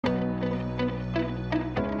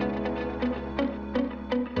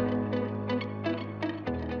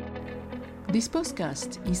This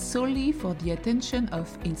podcast is solely for the attention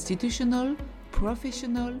of institutional,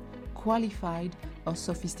 professional, qualified, or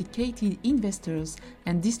sophisticated investors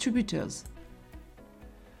and distributors.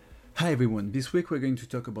 Hi everyone, this week we're going to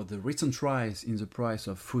talk about the recent rise in the price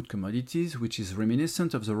of food commodities, which is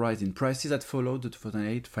reminiscent of the rise in prices that followed the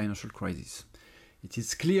 2008 financial crisis. It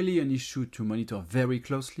is clearly an issue to monitor very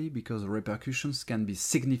closely because the repercussions can be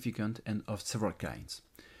significant and of several kinds.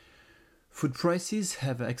 Food prices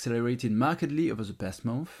have accelerated markedly over the past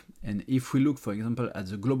month, and if we look, for example, at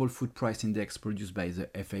the Global Food Price Index produced by the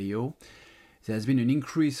FAO, there has been an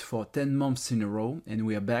increase for 10 months in a row, and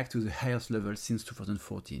we are back to the highest level since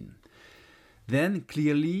 2014. Then,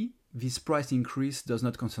 clearly, this price increase does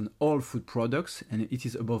not concern all food products, and it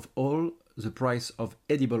is above all the price of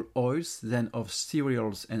edible oils, then of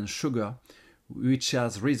cereals and sugar, which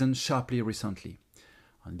has risen sharply recently.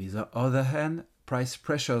 On the other hand, price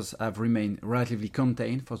pressures have remained relatively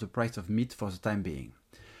contained for the price of meat for the time being.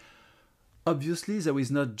 Obviously, there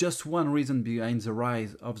is not just one reason behind the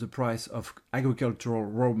rise of the price of agricultural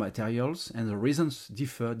raw materials, and the reasons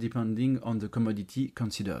differ depending on the commodity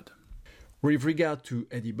considered. With regard to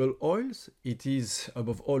edible oils, it is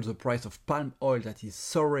above all the price of palm oil that is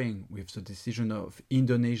soaring with the decision of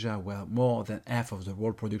Indonesia, where more than half of the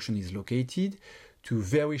world production is located, to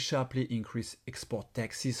very sharply increase export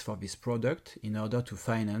taxes for this product in order to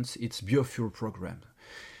finance its biofuel program.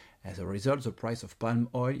 As a result, the price of palm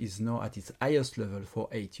oil is now at its highest level for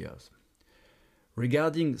 8 years.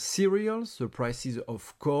 Regarding cereals, the prices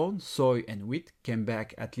of corn, soy and wheat came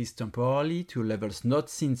back at least temporarily to levels not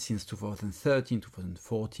seen since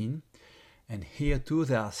 2013-2014, and here too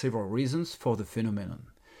there are several reasons for the phenomenon.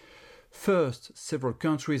 First, several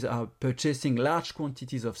countries are purchasing large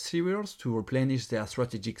quantities of cereals to replenish their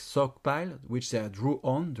strategic stockpile, which they drew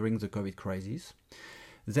on during the COVID crisis.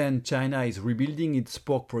 Then China is rebuilding its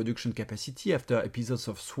pork production capacity after episodes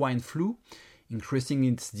of swine flu, increasing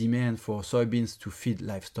its demand for soybeans to feed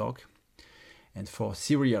livestock. And for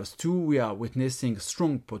cereals too, we are witnessing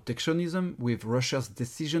strong protectionism with Russia's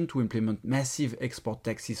decision to implement massive export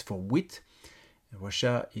taxes for wheat.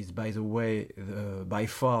 Russia is, by the way, by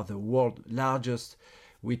far the world's largest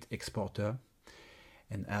wheat exporter.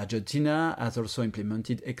 And Argentina has also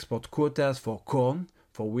implemented export quotas for corn,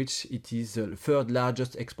 for which it is the third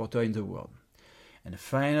largest exporter in the world. And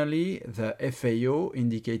finally, the FAO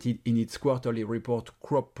indicated in its quarterly report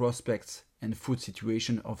Crop Prospects and Food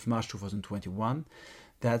Situation of March 2021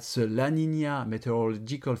 that the La Niña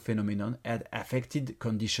meteorological phenomenon had affected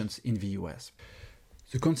conditions in the US.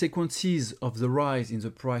 The consequences of the rise in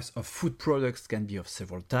the price of food products can be of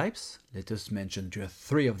several types. Let us mention just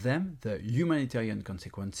three of them: the humanitarian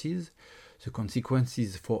consequences, the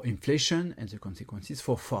consequences for inflation, and the consequences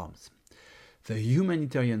for farms. The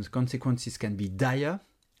humanitarian consequences can be dire,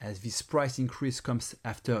 as this price increase comes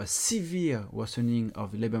after a severe worsening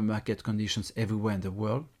of labor market conditions everywhere in the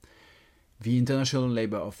world. The International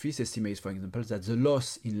Labour Office estimates, for example, that the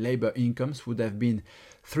loss in labor incomes would have been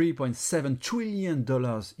 $3.7 trillion in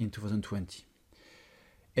 2020.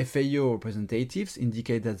 FAO representatives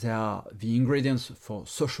indicate that there are the ingredients for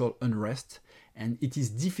social unrest, and it is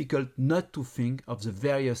difficult not to think of the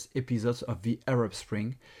various episodes of the Arab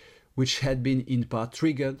Spring, which had been in part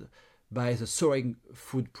triggered by the soaring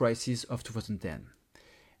food prices of 2010.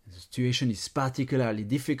 The situation is particularly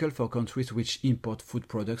difficult for countries which import food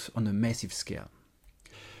products on a massive scale.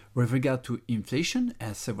 With regard to inflation,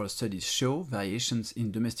 as several studies show, variations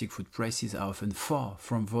in domestic food prices are often far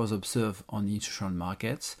from those observed on the international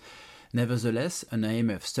markets. Nevertheless, an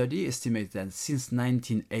IMF study estimates that since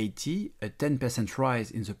 1980, a 10%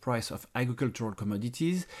 rise in the price of agricultural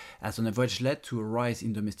commodities has on average led to a rise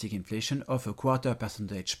in domestic inflation of a quarter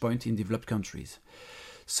percentage point in developed countries.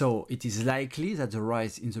 So it is likely that the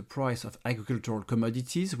rise in the price of agricultural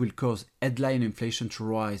commodities will cause headline inflation to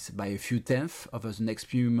rise by a few tenths over the next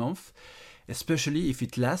few months, especially if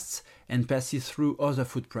it lasts and passes through other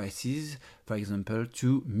food prices, for example,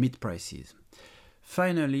 to meat prices.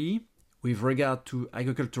 Finally, with regard to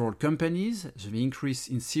agricultural companies, the increase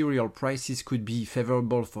in cereal prices could be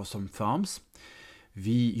favorable for some farms.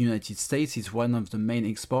 The United States is one of the main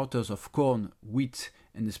exporters of corn, wheat,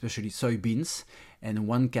 and especially soybeans, and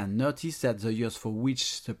one can notice that the years for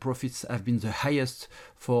which the profits have been the highest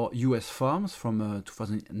for US farms from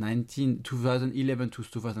 2011 to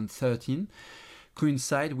 2013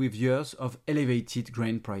 coincide with years of elevated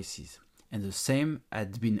grain prices, and the same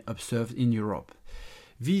had been observed in Europe.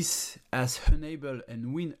 This has enabled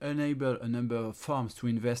and will enable a number of farms to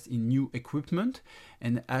invest in new equipment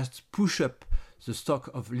and has pushed up the stock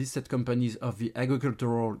of listed companies of the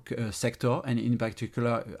agricultural sector, and in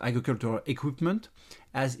particular agricultural equipment,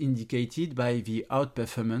 as indicated by the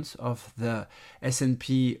outperformance of the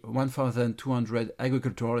S&P 1200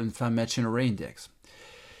 Agricultural and Farm Machinery Index.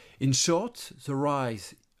 In short, the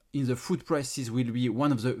rise in the food prices will be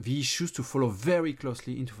one of the issues to follow very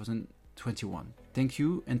closely in 2021. Thank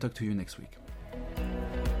you, and talk to you next week.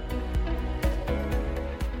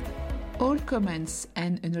 All comments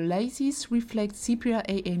and analyses reflect CPR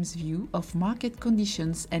AM's view of market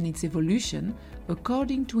conditions and its evolution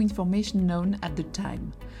according to information known at the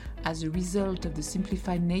time. As a result of the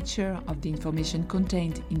simplified nature of the information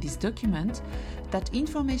contained in this document, that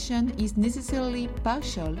information is necessarily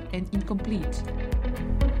partial and incomplete.